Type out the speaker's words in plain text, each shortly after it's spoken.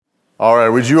All right,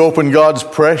 would you open God's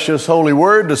precious holy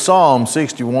word to Psalm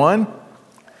 61?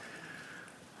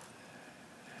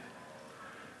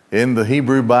 In the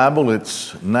Hebrew Bible,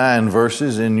 it's 9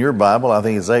 verses. In your Bible, I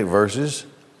think it's 8 verses.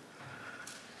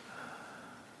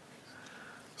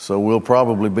 So we'll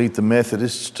probably beat the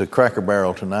Methodists to Cracker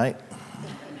Barrel tonight.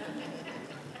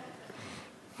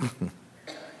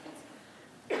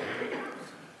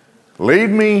 Lead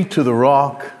me to the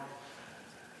rock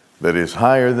that is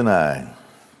higher than I.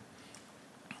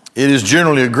 It is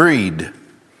generally agreed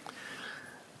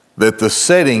that the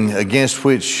setting against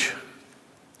which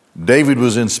David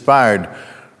was inspired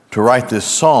to write this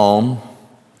psalm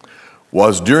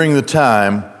was during the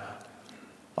time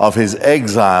of his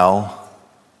exile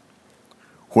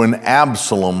when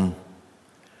Absalom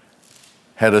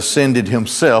had ascended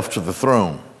himself to the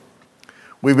throne.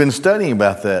 We've been studying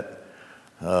about that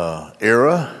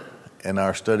era in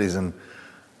our studies in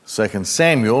 2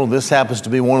 Samuel. This happens to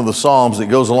be one of the psalms that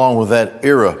goes along with that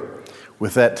era,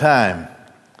 with that time.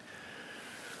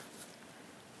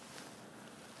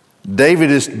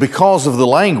 David is, because of the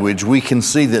language, we can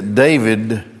see that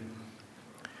David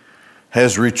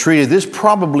has retreated. This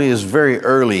probably is very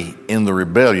early in the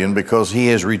rebellion because he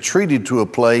has retreated to a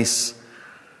place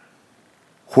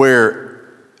where,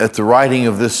 at the writing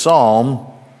of this psalm,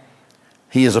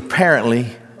 he is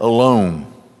apparently alone.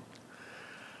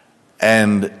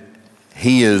 And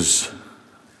he is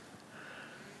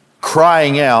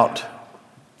crying out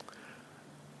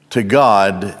to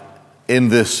God in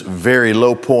this very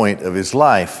low point of his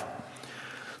life.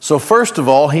 So first of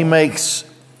all, he makes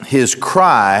his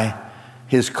cry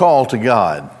his call to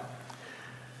God.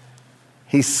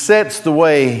 He sets the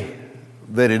way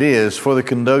that it is for the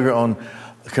conductor on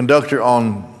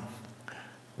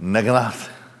Neganath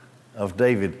of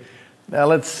David. Now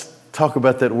let's talk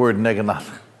about that word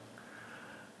Neganath.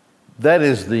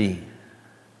 That's the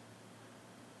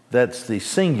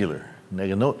singular.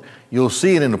 You'll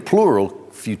see it in the plural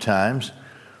a few times.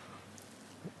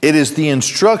 It is the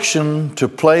instruction to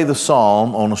play the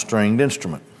psalm on a stringed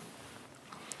instrument.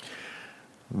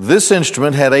 This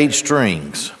instrument had 8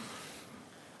 strings.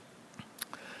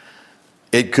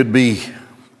 It could be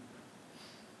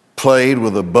played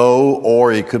with a bow,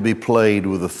 or it could be played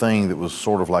with a thing that was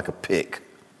sort of like a pick.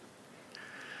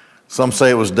 Some say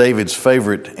it was David's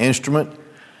favorite instrument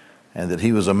and that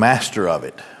he was a master of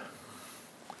it.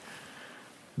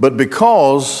 But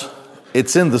because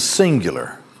it's in the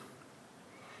singular,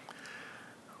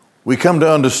 we come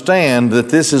to understand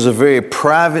that this is a very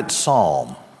private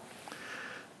psalm.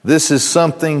 This is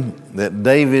something that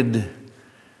David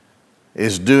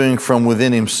is doing from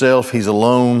within himself. He's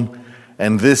alone,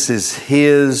 and this is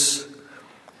his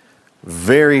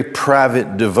very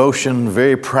private devotion,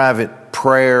 very private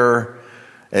prayer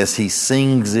as he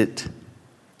sings it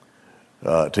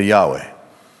to Yahweh,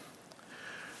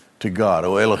 to God,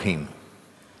 O Elohim.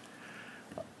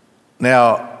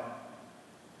 Now,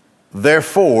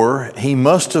 therefore, he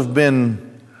must have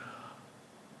been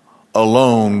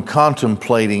alone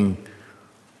contemplating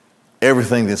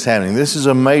everything that's happening. This is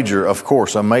a major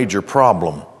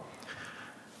problem.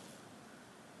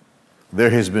 There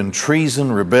has been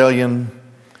treason, rebellion.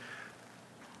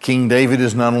 King David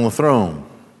is not on the throne.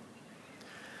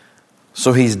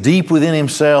 So he's deep within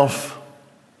himself,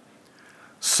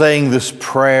 saying this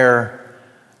prayer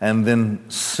and then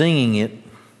singing it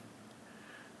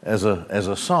as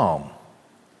a psalm.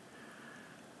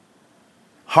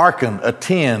 Hearken,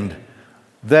 attend.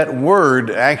 That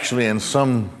word actually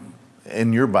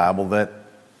in your Bible, that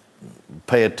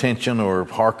pay attention or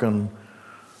hearken,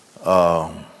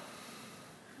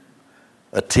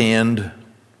 attend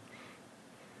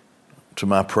to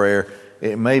my prayer.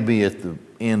 It may be at the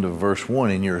end of verse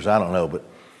 1 in yours, I don't know, but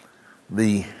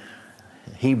the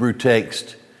Hebrew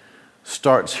text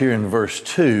starts here in verse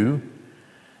 2,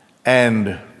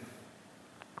 and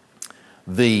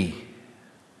the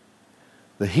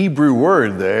Hebrew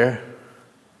word there,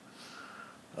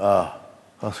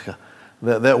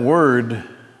 that word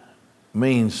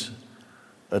means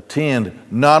attend.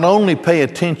 Not only pay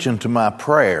attention to my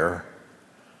prayer,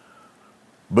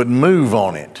 but move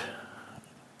on it,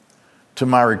 to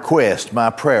my request, my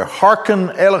prayer. Hearken,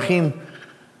 Elohim,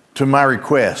 to my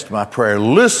request, my prayer.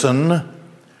 Listen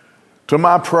to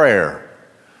my prayer.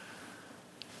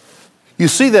 You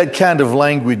see that kind of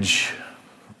language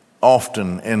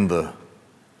often in the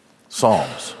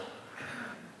Psalms.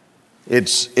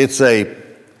 It's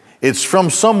from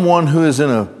someone who is in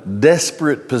a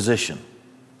desperate position.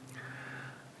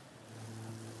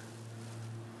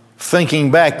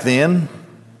 Thinking back then,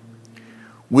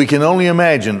 we can only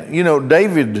imagine. You know,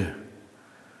 David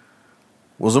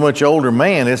was a much older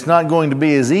man. It's not going to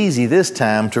be as easy this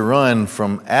time to run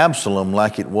from Absalom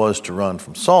like it was to run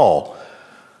from Saul.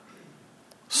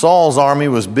 Saul's army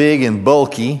was big and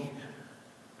bulky,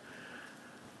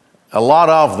 a lot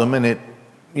of them, and it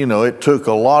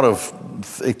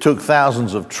took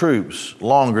thousands of troops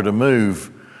longer to move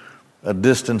a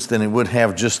distance than it would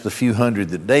have just the few hundred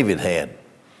that David had.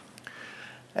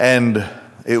 And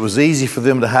it was easy for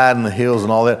them to hide in the hills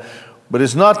and all that. But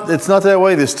it's not that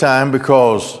way this time,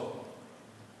 because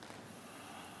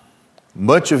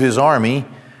much of his army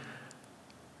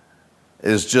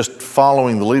is just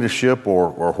following the leadership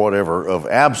or whatever of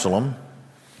Absalom.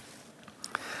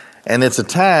 And it's a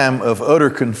time of utter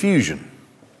confusion.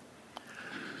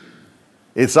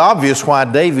 It's obvious why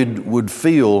David would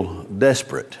feel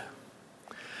desperate.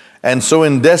 And so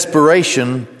in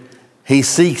desperation, he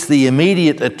seeks the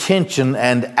immediate attention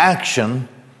and action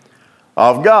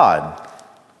of God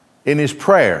in his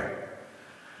prayer.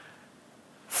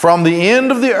 From the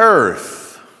end of the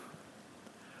earth,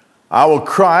 I will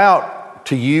cry out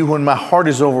to you when my heart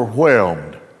is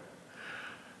overwhelmed.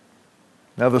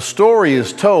 Now the story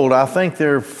is told, I think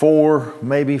there are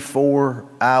maybe four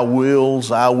I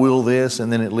wills, I will this,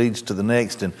 and then it leads to the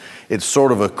next. And it's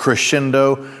sort of a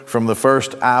crescendo from the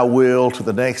first I will to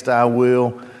the next I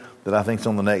will that I think is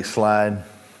on the next slide.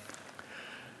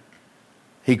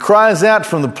 He cries out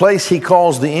from the place he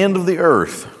calls the end of the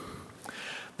earth.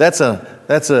 That's a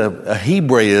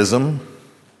Hebraism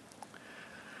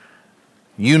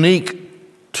unique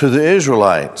to the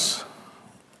Israelites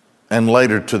and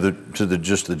later to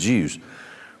just the Jews.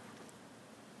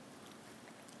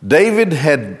 David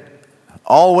had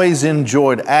always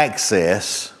enjoyed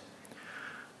access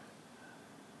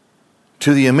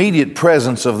to the immediate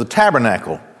presence of the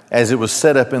tabernacle as it was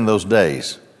set up in those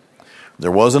days.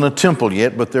 There wasn't a temple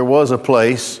yet, but there was a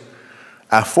place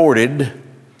afforded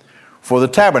for the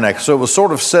tabernacle. So it was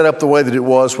sort of set up the way that it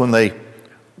was when they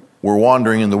were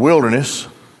wandering in the wilderness.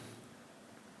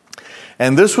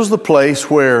 And this was the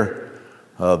place where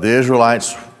the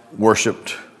Israelites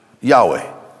worshiped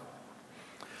Yahweh.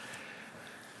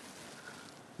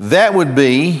 That would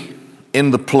be in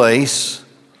the place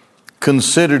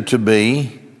considered to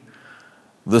be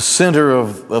the center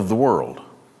of the world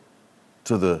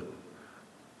to the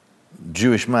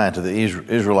Jewish mind, to the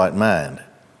Israelite mind.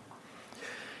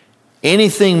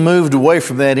 Anything moved away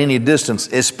from that any distance,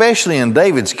 especially in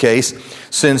David's case,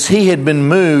 since he had been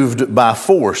moved by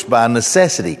force, by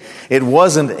necessity. It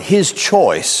wasn't his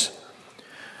choice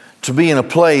to be in a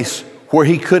place where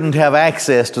he couldn't have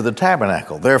access to the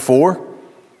tabernacle. Therefore,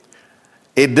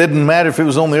 it didn't matter if it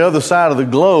was on the other side of the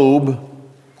globe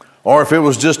or if it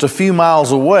was just a few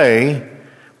miles away.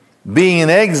 Being in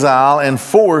exile and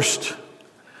forced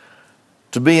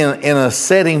to be in a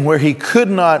setting where he could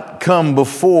not come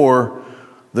before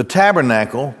the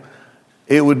tabernacle,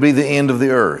 it would be the end of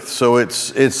the earth. So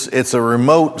it's a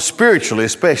remote, spiritually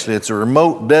especially, it's a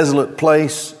remote, desolate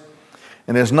place,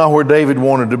 and it's not where David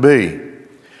wanted to be.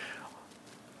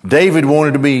 David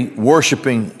wanted to be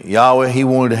worshiping Yahweh. He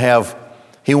wanted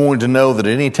to know that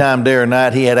at any time, day or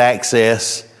night, he had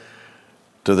access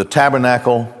to the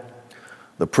tabernacle,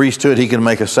 the priesthood. He could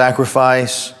make a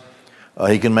sacrifice.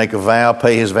 He can make a vow,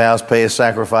 pay his vows, pay his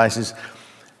sacrifices.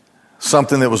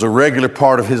 Something that was a regular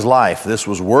part of his life. This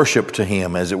was worship to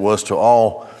him, as it was to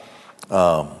all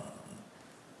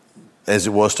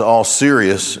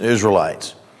serious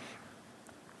Israelites.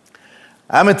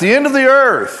 I'm at the end of the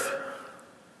earth.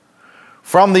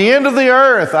 From the end of the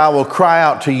earth, I will cry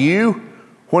out to you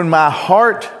when my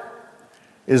heart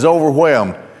is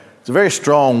overwhelmed. It's a very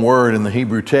strong word in the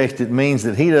Hebrew text. It means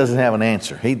that he doesn't have an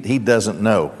answer. He doesn't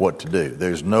know what to do.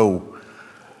 There's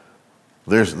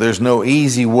no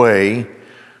easy way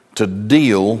to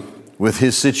deal with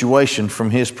his situation from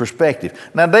his perspective.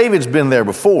 Now, David's been there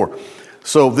before,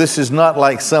 so this is not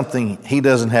like something he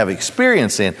doesn't have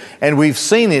experience in. And we've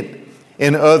seen it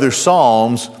in other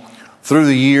Psalms through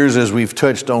the years as we've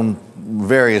touched on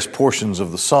various portions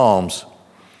of the Psalms.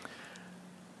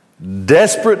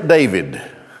 Desperate David.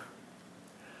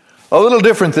 A little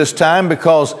different this time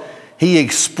because he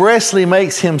expressly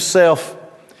places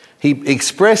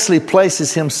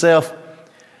himself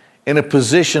in a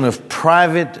position of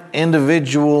private,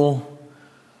 individual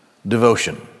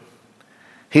devotion.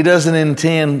 He doesn't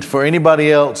intend for anybody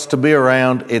else to be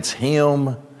around. It's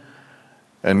him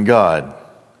and God.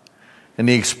 And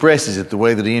he expresses it the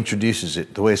way that he introduces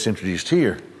it, the way it's introduced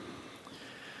here.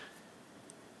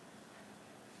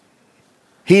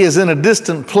 He is in a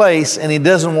distant place and he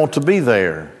doesn't want to be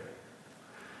there.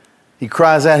 He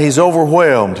cries out, he's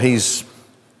overwhelmed. He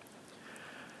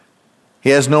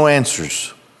has no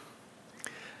answers.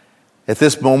 At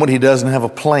this moment, he doesn't have a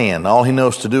plan. All he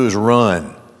knows to do is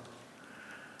run.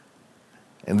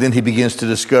 And then he begins to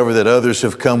discover that others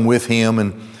have come with him,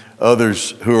 and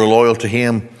others who are loyal to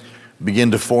him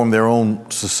begin to form their own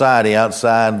society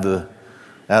outside the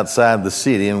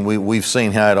city. And we've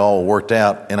seen how it all worked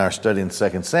out in our study in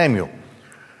 2 Samuel.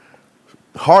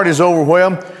 Heart is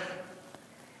overwhelmed.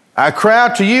 I cry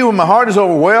out to you when my heart is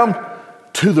overwhelmed.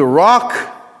 To the rock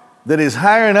that is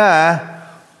higher than I,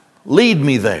 lead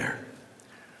me there.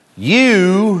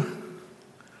 You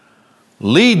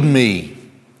lead me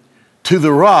to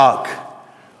the rock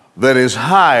that is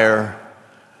higher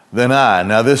than I.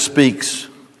 Now this speaks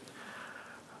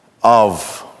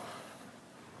of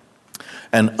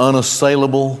an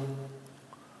unassailable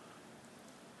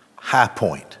high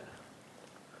point.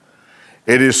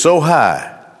 It is so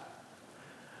high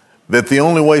that the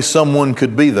only way someone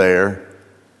could be there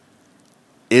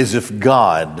is if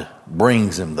God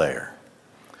brings him there.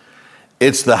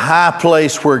 It's the high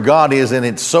place where God is, and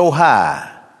it's so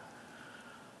high,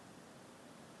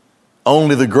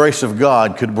 only the grace of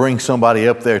God could bring somebody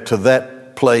up there to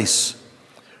that place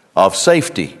of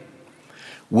safety.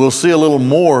 We'll see a little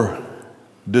more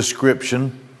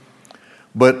description,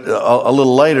 but a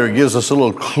little later it gives us a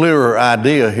little clearer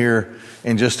idea here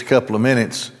in just a couple of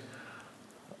minutes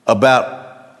about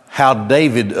how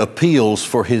David appeals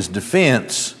for his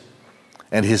defense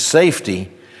and his safety.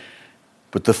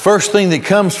 But the first thing that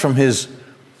comes from his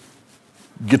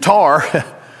guitar,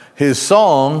 his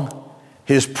song,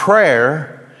 his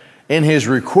prayer, and his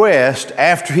request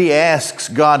after he asks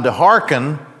God to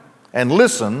hearken and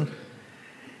listen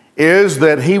is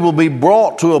that he will be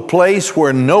brought to a place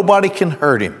where nobody can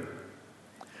hurt him.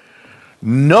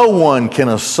 No one can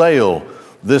assail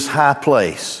this high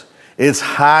place. It's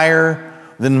higher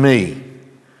than me.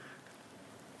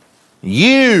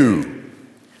 You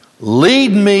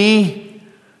lead me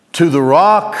to the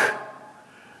rock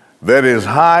that is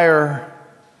higher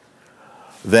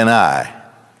than I.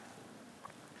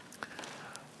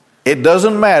 It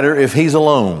doesn't matter if he's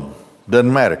alone.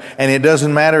 Doesn't matter. And it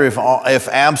doesn't matter if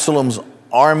Absalom's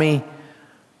army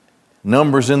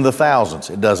numbers in the thousands.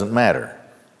 It doesn't matter.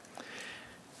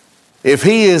 If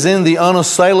he is in the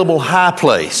unassailable high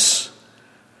place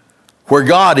where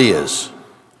God is,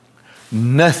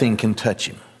 nothing can touch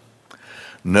him.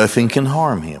 Nothing can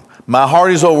harm him. My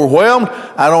heart is overwhelmed.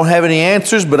 I don't have any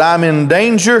answers, but I'm in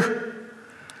danger.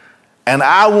 And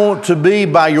I want to be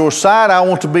by your side. I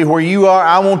want to be where you are.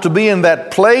 I want to be in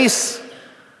that place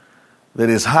that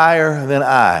is higher than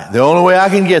I. The only way I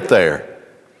can get there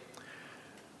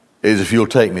is if you'll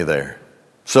take me there.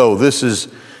 So this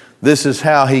is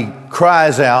how he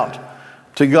cries out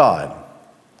to God.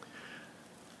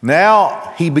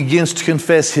 Now he begins to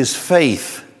confess his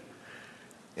faith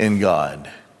in God.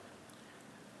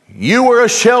 You were a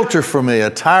shelter for me, a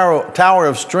tower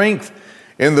of strength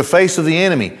in the face of the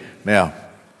enemy. Now,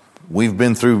 we've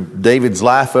been through David's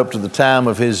life up to the time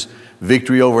of his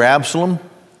victory over Absalom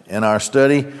in our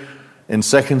study in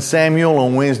 2 Samuel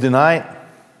on Wednesday night.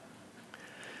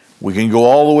 We can go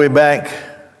all the way back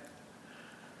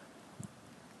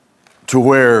to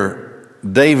where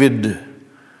David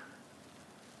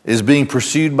is being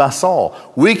pursued by Saul.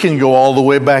 We can go all the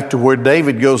way back to where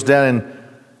David goes down and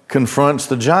confronts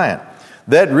the giant.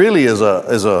 That really is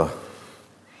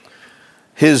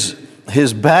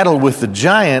his battle with the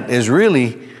giant is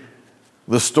really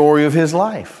the story of his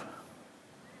life.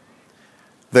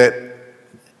 That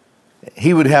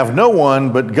he would have no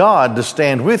one but God to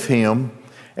stand with him,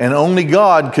 and only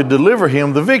God could deliver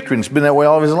him the victory. And it's been that way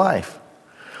all of his life.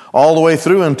 All the way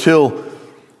through until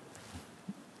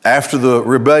after the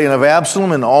rebellion of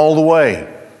Absalom and all the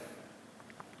way.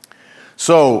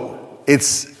 So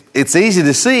it's easy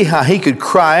to see how he could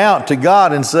cry out to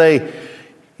God and say,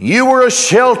 you were a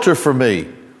shelter for me,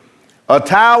 a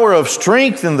tower of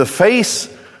strength in the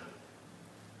face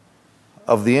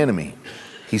of the enemy.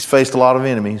 He's faced a lot of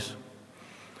enemies.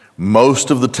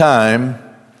 Most of the time,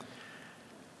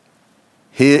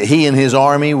 he and his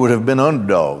army would have been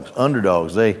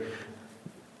underdogs. They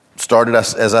started,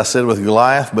 as I said, with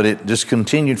Goliath, but it just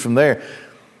continued from there.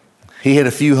 He had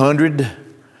a few hundred.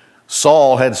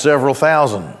 Saul had several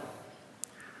thousand.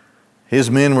 His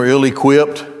men were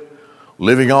ill-equipped,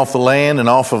 living off the land and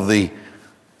off of the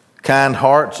kind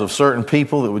hearts of certain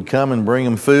people that would come and bring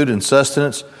them food and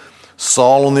sustenance.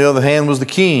 Saul, on the other hand, was the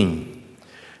king,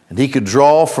 and he could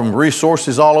draw from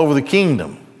resources all over the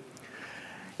kingdom.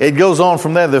 It goes on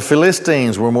from there. The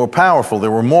Philistines were more powerful.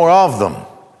 There were more of them.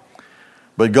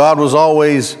 But God was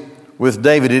always with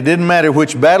David. It didn't matter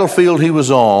which battlefield he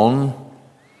was on.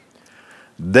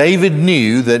 David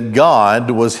knew that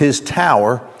God was his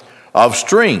tower of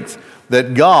strength.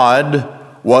 that God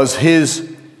was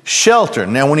his shelter.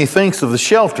 Now, when he thinks of the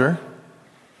shelter,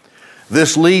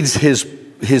 this leads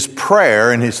his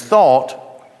prayer and his thought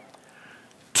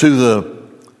to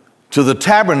the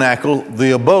tabernacle,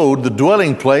 the abode, the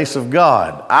dwelling place of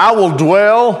God. I will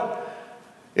dwell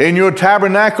in your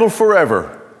tabernacle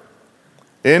forever,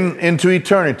 into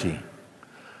eternity.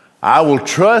 I will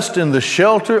trust in the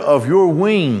shelter of your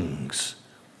wings.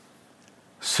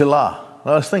 Selah.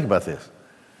 Now let's think about this.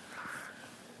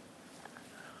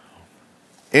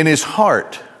 In his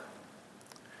heart,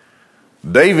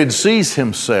 David sees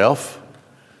himself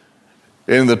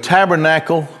in the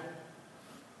tabernacle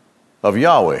of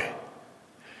Yahweh,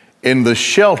 in the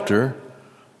shelter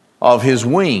of his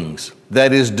wings.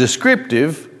 That is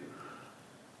descriptive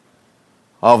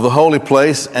of the holy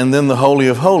place and then the Holy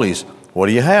of Holies. What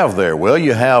do you have there? Well,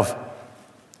 you have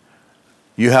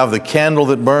the candle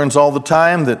that burns all the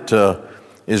time that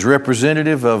is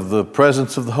representative of the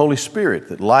presence of the Holy Spirit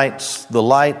that lights the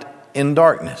light in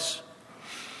darkness.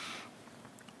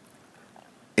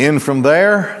 In from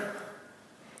there,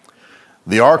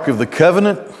 the Ark of the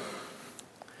Covenant,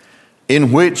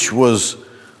 in which was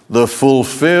the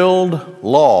fulfilled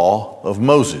law of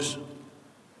Moses.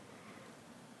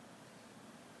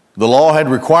 The law had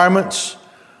requirements,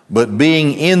 but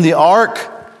being in the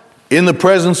ark, in the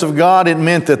presence of God, it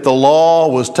meant that the law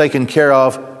was taken care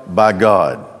of by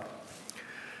God.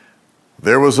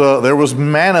 There was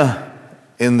manna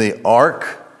in the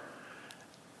ark.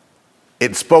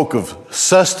 It spoke of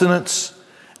sustenance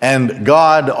and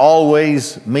God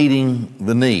always meeting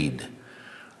the need.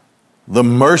 The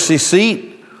mercy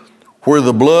seat, where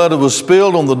the blood was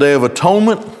spilled on the Day of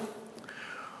Atonement,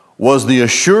 was the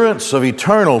assurance of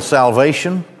eternal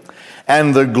salvation.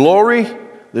 And the glory,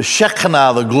 the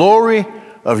Shekinah, the glory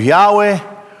of Yahweh,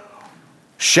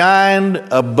 shined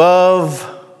above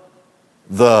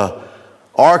the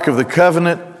Ark of the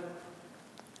Covenant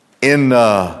in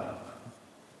the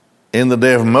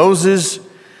day of Moses.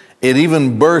 It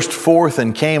even burst forth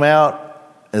and came out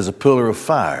as a pillar of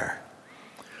fire.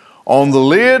 On the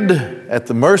lid at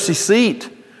the mercy seat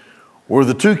were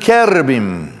the two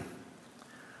cherubim,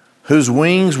 whose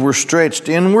wings were stretched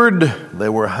inward. They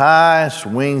were high,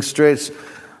 wings stretched.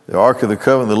 The Ark of the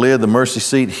Covenant, the lid, the mercy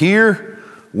seat here,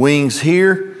 wings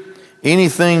here.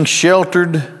 Anything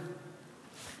sheltered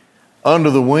under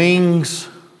the wings,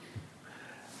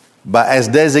 as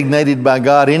designated by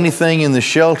God, anything in the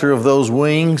shelter of those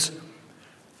wings,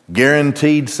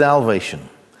 guaranteed salvation,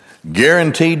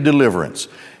 guaranteed deliverance,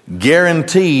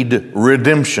 guaranteed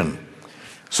redemption.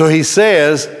 So he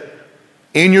says,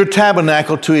 in your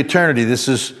tabernacle to eternity. This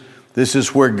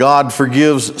is where God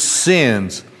forgives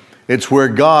sins. It's where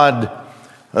God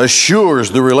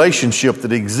assures the relationship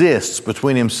that exists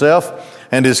between himself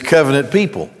and his covenant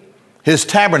people. His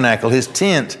tabernacle, his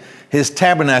tent, his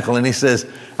tabernacle. And he says,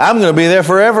 I'm going to be there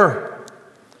forever.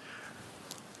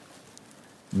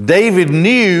 David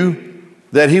knew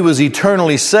that he was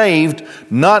eternally saved,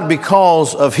 not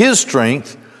because of his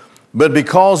strength, but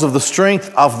because of the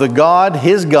strength of the God,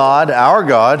 his God, our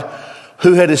God,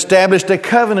 who had established a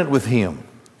covenant with him.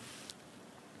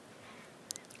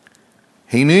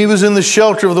 He knew he was in the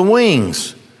shelter of the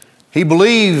wings. He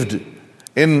believed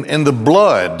in the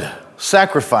blood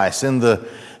sacrifice,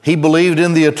 he believed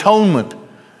in the atonement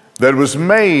that was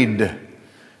made.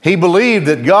 He believed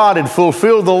that God had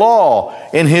fulfilled the law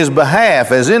in his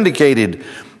behalf, as indicated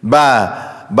by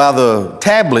the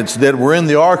tablets that were in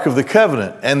the Ark of the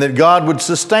Covenant, and that God would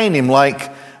sustain him,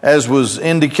 like as was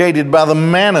indicated by the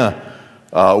manna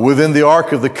within the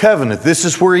Ark of the Covenant. This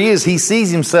is where he is. He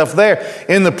sees himself there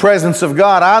in the presence of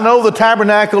God. I know the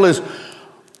tabernacle is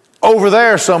over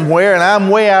there somewhere, and I'm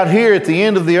way out here at the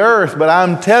end of the earth, but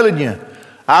I'm telling you,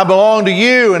 I belong to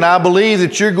you, and I believe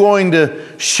that you're going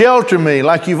to shelter me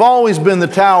like you've always been the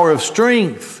tower of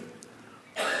strength.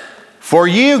 For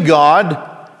you,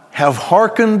 God, have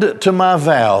hearkened to my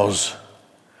vows.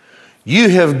 You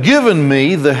have given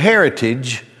me the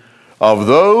heritage of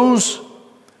those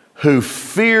who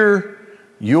fear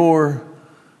your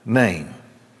name.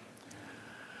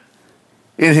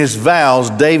 In his vows,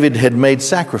 David had made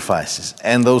sacrifices,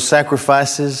 and those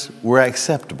sacrifices were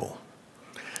acceptable.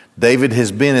 David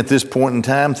has been at this point in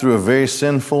time through a very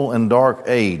sinful and dark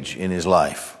age in his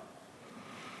life.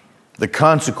 The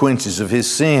consequences of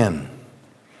his sin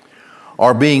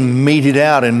are being meted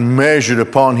out and measured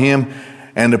upon him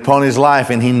and upon his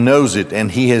life, and he knows it. And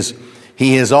he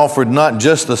has offered not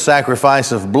just the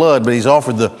sacrifice of blood, but he's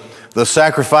offered the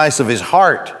sacrifice of his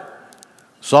heart.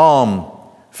 Psalm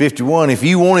 51, if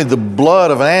you wanted the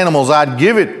blood of animals, I'd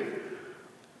give it.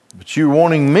 But you're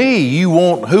wanting me. You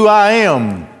want who I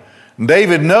am.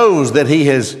 David knows that he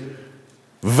has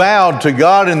vowed to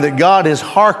God and that God has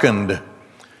hearkened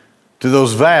to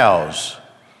those vows.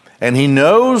 And he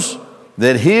knows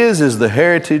that his is the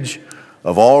heritage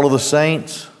of all of the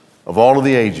saints of all of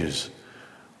the ages,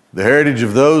 the heritage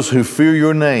of those who fear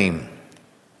your name.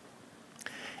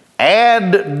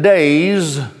 Add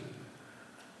days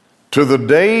to the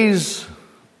days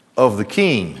of the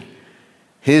king,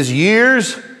 his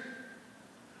years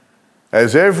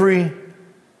as every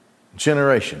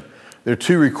generation. There are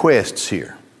two requests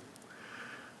here.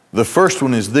 The first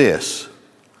one is this: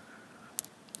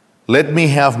 let me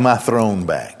have my throne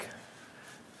back.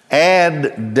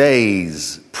 Add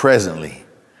days presently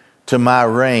to my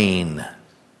reign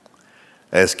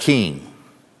as king.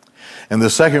 And the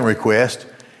second request,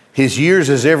 his years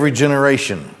as every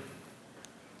generation.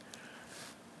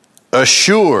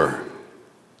 Assure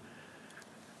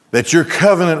that your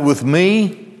covenant with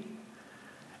me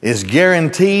is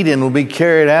guaranteed and will be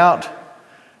carried out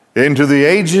into the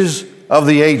ages of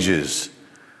the ages,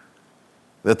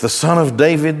 that the Son of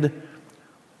David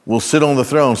will sit on the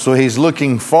throne. So he's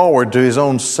looking forward to his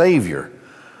own Savior.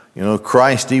 You know,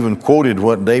 Christ even quoted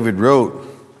what David wrote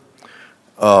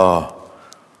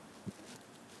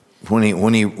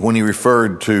when he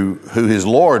referred to who his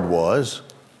Lord was.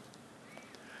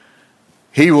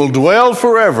 He will dwell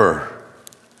forever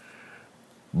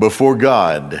before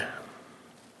God,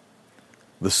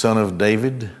 the Son of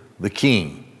David, the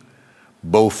King,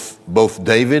 both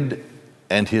David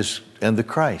and the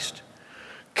Christ.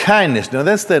 Kindness. Now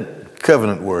that's that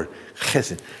covenant word.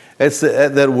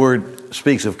 That word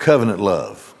speaks of covenant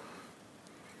love.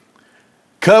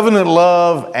 Covenant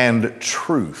love and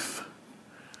truth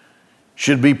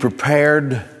should be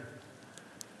prepared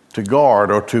to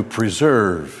guard or to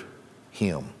preserve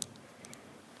him.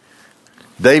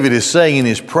 David is saying in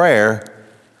his prayer,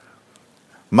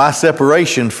 my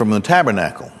separation from the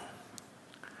tabernacle,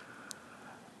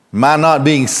 my not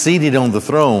being seated on the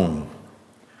throne,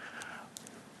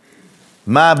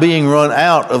 my being run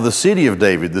out of the city of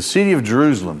David, the city of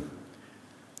Jerusalem,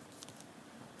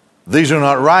 these are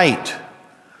not right.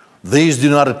 These do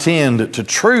not attend to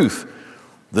truth.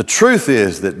 The truth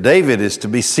is that David is to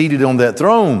be seated on that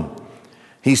throne.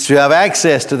 He's to have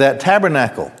access to that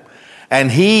tabernacle.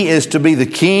 And he is to be the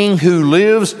king who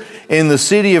lives in the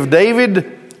city of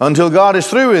David until God is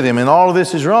through with him. And all of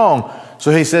this is wrong.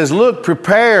 So he says, look,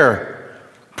 prepare,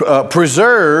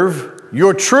 preserve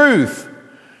your truth.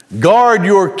 Guard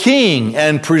your king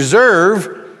and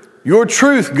preserve your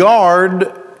truth.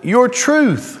 Guard your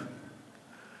truth.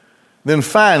 Then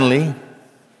finally,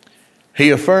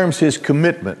 he affirms his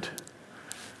commitment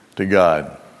to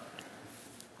God.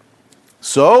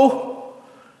 So,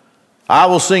 I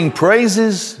will sing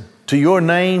praises to your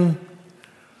name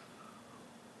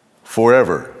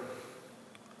forever,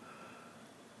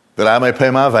 that I may pay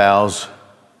my vows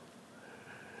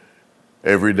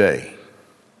every day.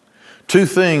 Two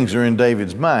things are in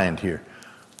David's mind here.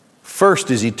 First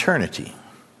is eternity.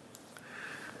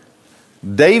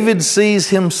 David sees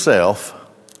himself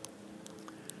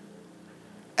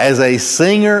as a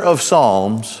singer of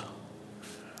psalms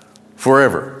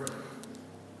forever,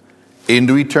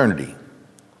 into eternity.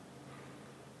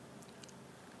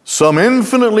 Some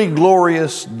infinitely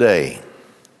glorious day,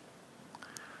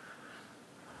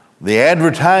 the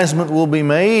advertisement will be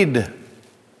made,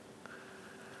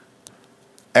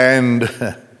 and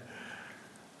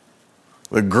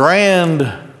the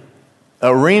grand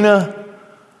arena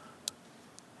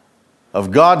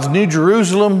of God's New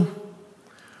Jerusalem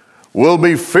will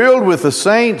be filled with the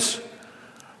saints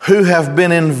who have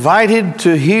been invited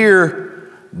to hear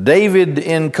David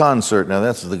in concert. Now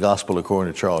that's the gospel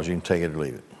according to Charles. You can take it or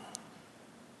leave it.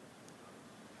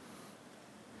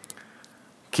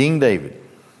 King David,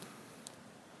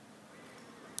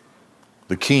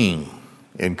 the king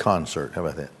in concert. How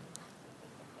about that?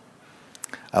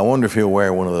 I wonder if he'll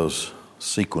wear one of those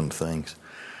sequined things.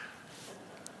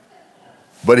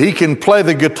 But he can play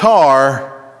the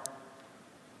guitar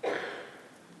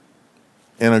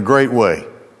in a great way.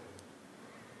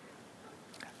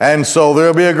 And so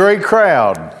there'll be a great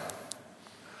crowd.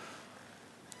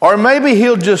 Or maybe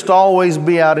he'll just always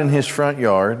be out in his front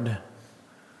yard,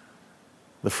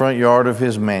 the front yard of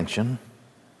his mansion,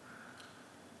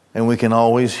 and we can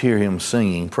always hear him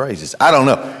singing praises. I don't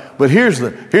know. But here's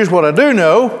what I do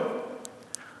know.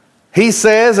 He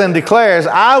says and declares,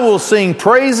 I will sing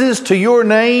praises to your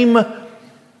name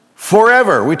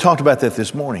forever. We talked about that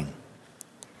this morning.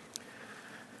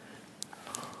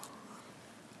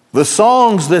 The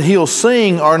songs that he'll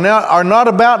sing are not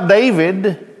about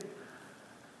David.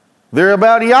 They're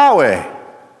about Yahweh.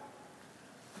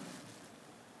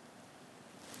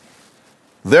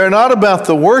 They're not about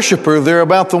the worshiper, they're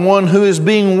about the one who is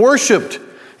being worshiped.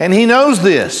 And he knows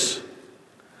this.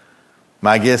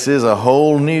 My guess is a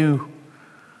whole new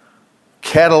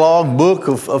catalog book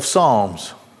of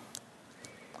Psalms,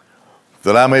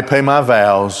 that I may pay my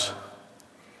vows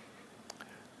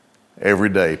every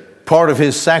day. Part of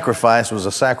his sacrifice was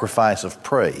a sacrifice of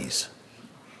praise.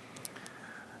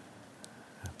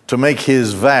 To make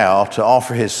his vow, to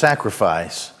offer his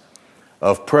sacrifice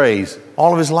of praise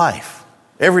all of his life,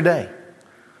 every day.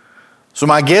 So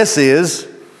my guess is,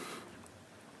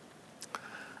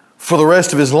 for the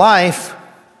rest of his life,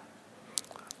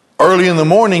 early in the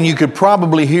morning, you could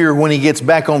probably hear, when he gets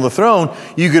back on the throne,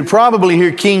 you could probably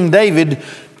hear King David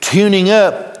tuning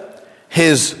up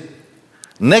his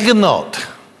Neganot.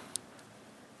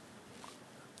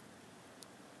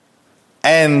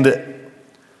 And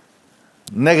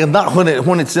Neganot,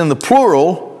 when it's in the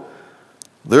plural,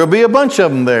 there'll be a bunch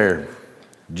of them there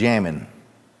jamming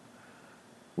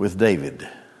with David.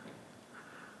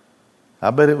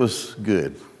 I bet it was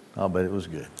good. I'll bet it was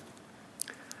good.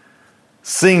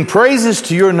 Sing praises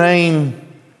to your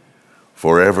name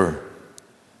forever,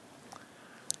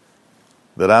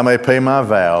 that I may pay my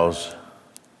vows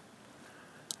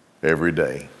every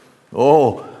day.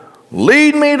 Oh,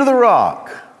 lead me to the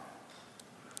rock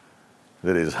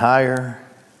that is higher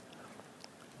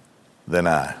than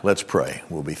I. Let's pray.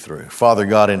 We'll be through. Father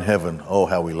God in heaven, oh,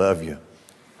 how we love you.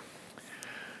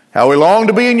 How we long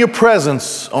to be in your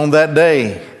presence on that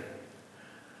day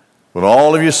when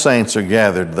all of your saints are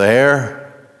gathered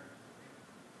there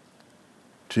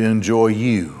to enjoy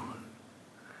you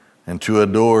and to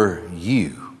adore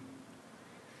you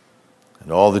and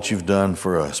all that you've done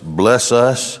for us. Bless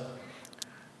us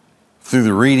through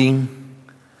the reading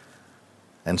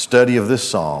and study of this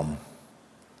psalm.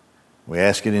 We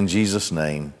ask it in Jesus'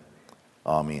 name.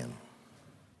 Amen.